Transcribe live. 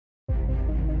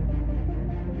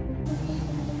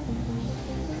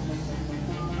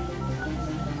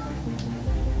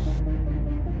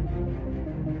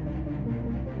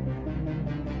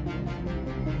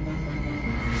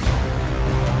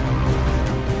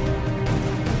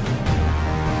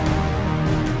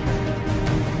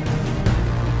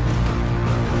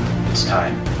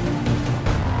time.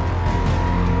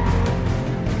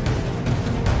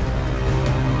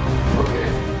 Okay.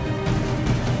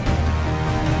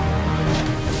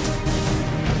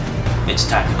 It's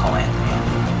time to call Anthony.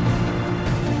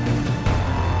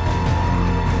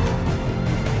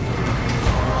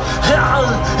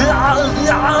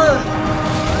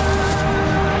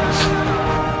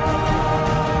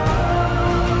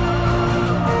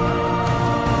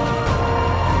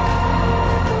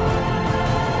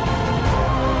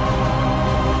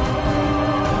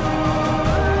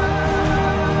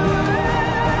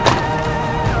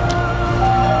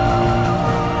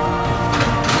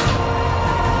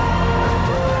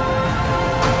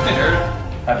 Hey, nerd.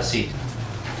 Have a seat.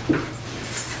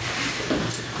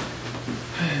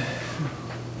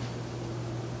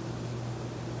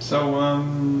 So,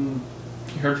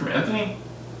 you heard from Anthony?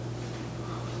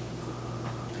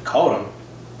 I called him.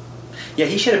 Yeah,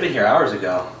 he should have been here hours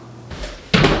ago.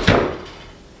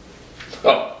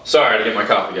 Oh, sorry to get my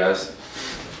coffee, guys.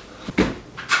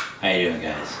 How you doing,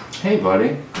 guys? Hey,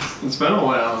 buddy. It's been a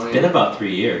while. I mean, It's been about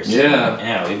 3 years. Yeah.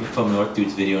 Yeah, we haven't filmed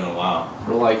Northdudes video in a while.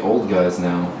 We're like old guys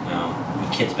now. No, my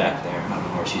kid's back there. I don't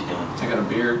know what she's doing. I got a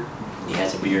beard. He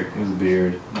has a beard. He has a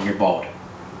beard. And you're bald.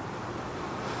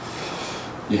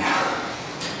 Yeah.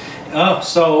 Oh,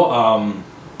 so,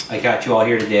 I got you all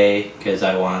here today because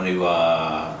I wanted to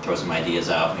throw some ideas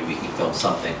out. Maybe we can film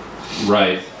something.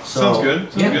 Right. So, Sounds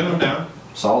good. Sounds yeah. good. I'm down.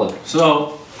 Solid.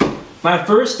 So, my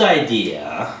first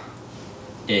idea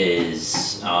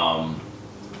is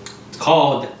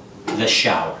called The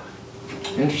Shower.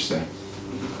 Interesting.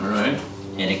 All right.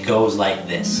 And it goes like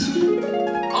this.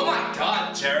 Oh my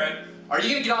god, Jared. Are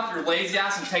you gonna get off your lazy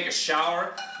ass and take a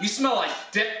shower? You smell like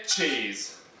dick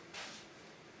cheese.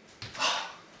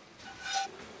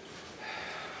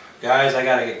 Guys, I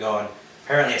gotta get going.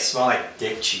 Apparently I smell like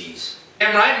dick cheese.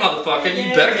 Damn right, motherfucker.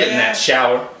 You better get in that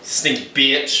shower, stinky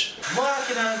bitch.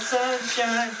 Walking on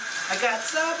sunshine, I got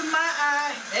soap in my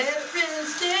eye, and it really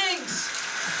stinks.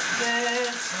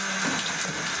 Yeah.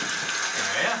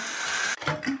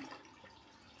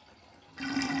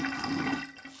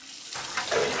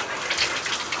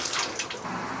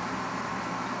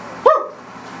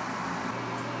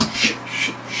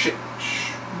 Shit.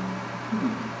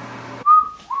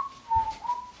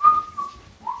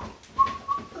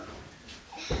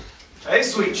 Hey,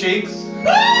 sweet cheeks.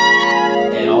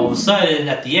 And all of a sudden,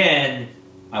 at the end,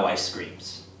 my wife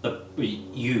screams.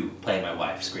 You playing my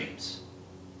wife screams.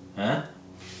 Huh?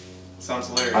 Sounds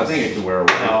hilarious. I think it could wear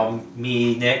away.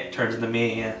 Me, Nick, turns into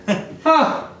me. Yeah.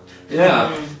 Huh.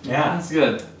 Yeah. Yeah. That's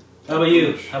good. How about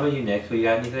you? How about you, Nick? You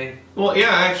got anything? Well, yeah,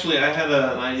 actually, I had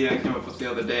an idea I came up with the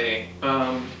other day.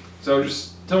 So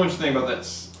just tell me what you think about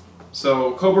this.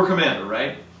 So, Cobra Commander,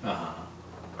 right? Uh-huh.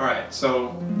 Alright,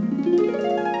 so...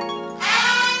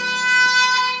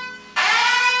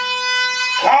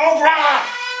 Cobra!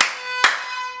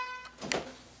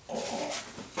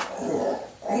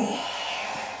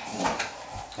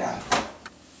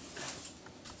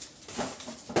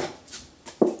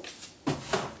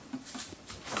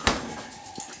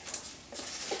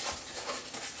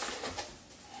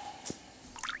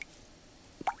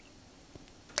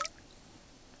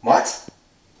 What?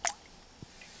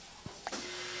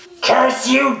 Curse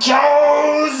you,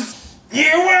 Joes! You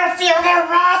will feel the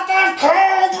wrath of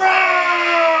Cobra!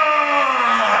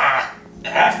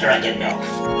 After I get milk.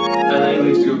 And then he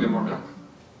leaves to go get more milk.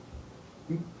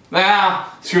 Nah,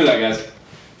 screw that, guys.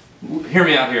 Hear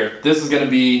me out here. This is gonna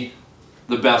be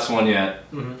the best one yet.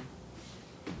 Mm-hmm.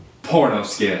 Porno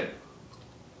skit.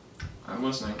 I'm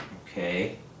listening.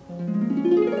 Okay.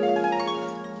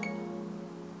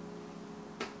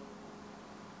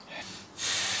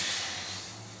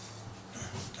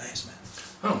 Nice, man.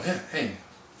 Oh, yeah, hey.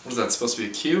 What is that, supposed to be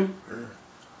a cue? Or...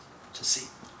 To see.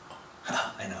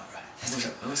 I know, right?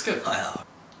 That looks good. I know.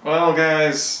 Well,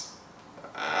 guys,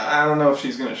 I don't know if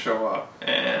she's gonna show up,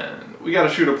 and we gotta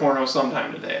shoot a porno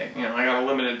sometime today. You know, I got a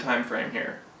limited time frame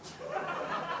here.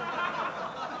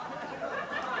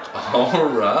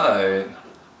 Alright.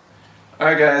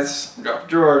 Alright, guys, drop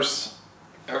drawers.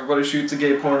 Everybody shoots a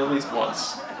gay porn at least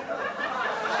once.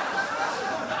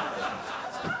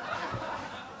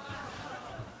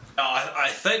 I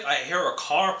think I hear a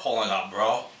car pulling up,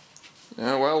 bro.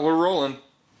 Yeah, well, we're rolling.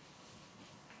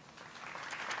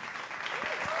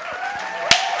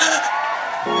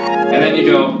 And then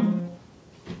you go.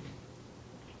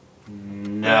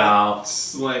 No.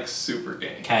 It's like super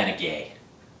gay. Kind of gay.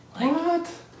 Like, What?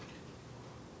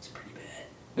 it's pretty bad.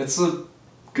 It's a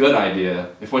good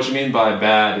idea. If what you mean by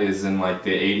bad is in like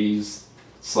the 80s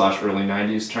 / early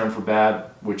 90s term for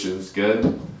bad, which is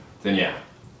good, then yeah.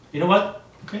 You know what?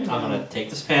 Okay. I'm gonna take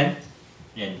this pen,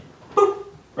 and boop,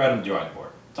 right on the drawing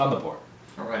board. It's on the board.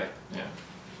 All right. Yeah.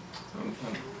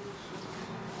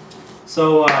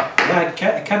 So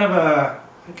yeah, kind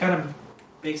of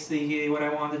basically what I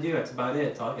wanted to do. That's about it.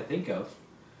 That's all I could think of.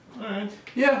 All right.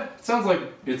 Yeah, it sounds like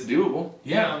it's doable.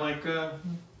 Yeah, like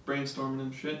brainstorming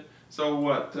and shit. So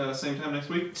what? Same time next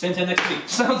week? Same time next week.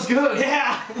 Sounds good.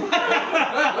 Yeah.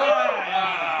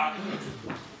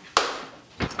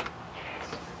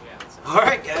 All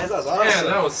right, guys, that was awesome. Man,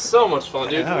 that was so much fun,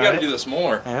 dude. Yeah, we gotta right? do this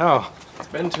more. I know. It's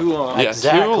been too long. Yeah,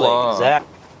 exactly. Too long. Exactly.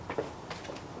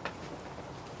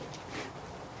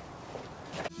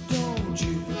 Don't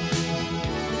you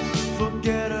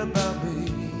forget about me.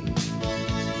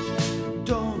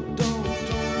 Don't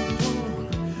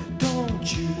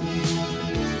you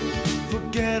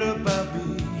forget about me.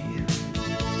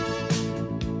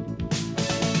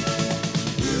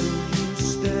 Will you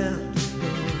stand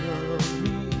above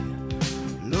me?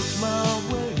 Look my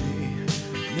way,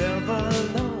 never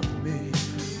love me.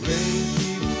 Rain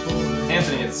keeps falling.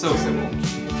 Anthony, it's so simple.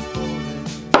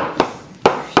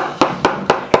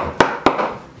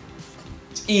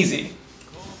 It's easy.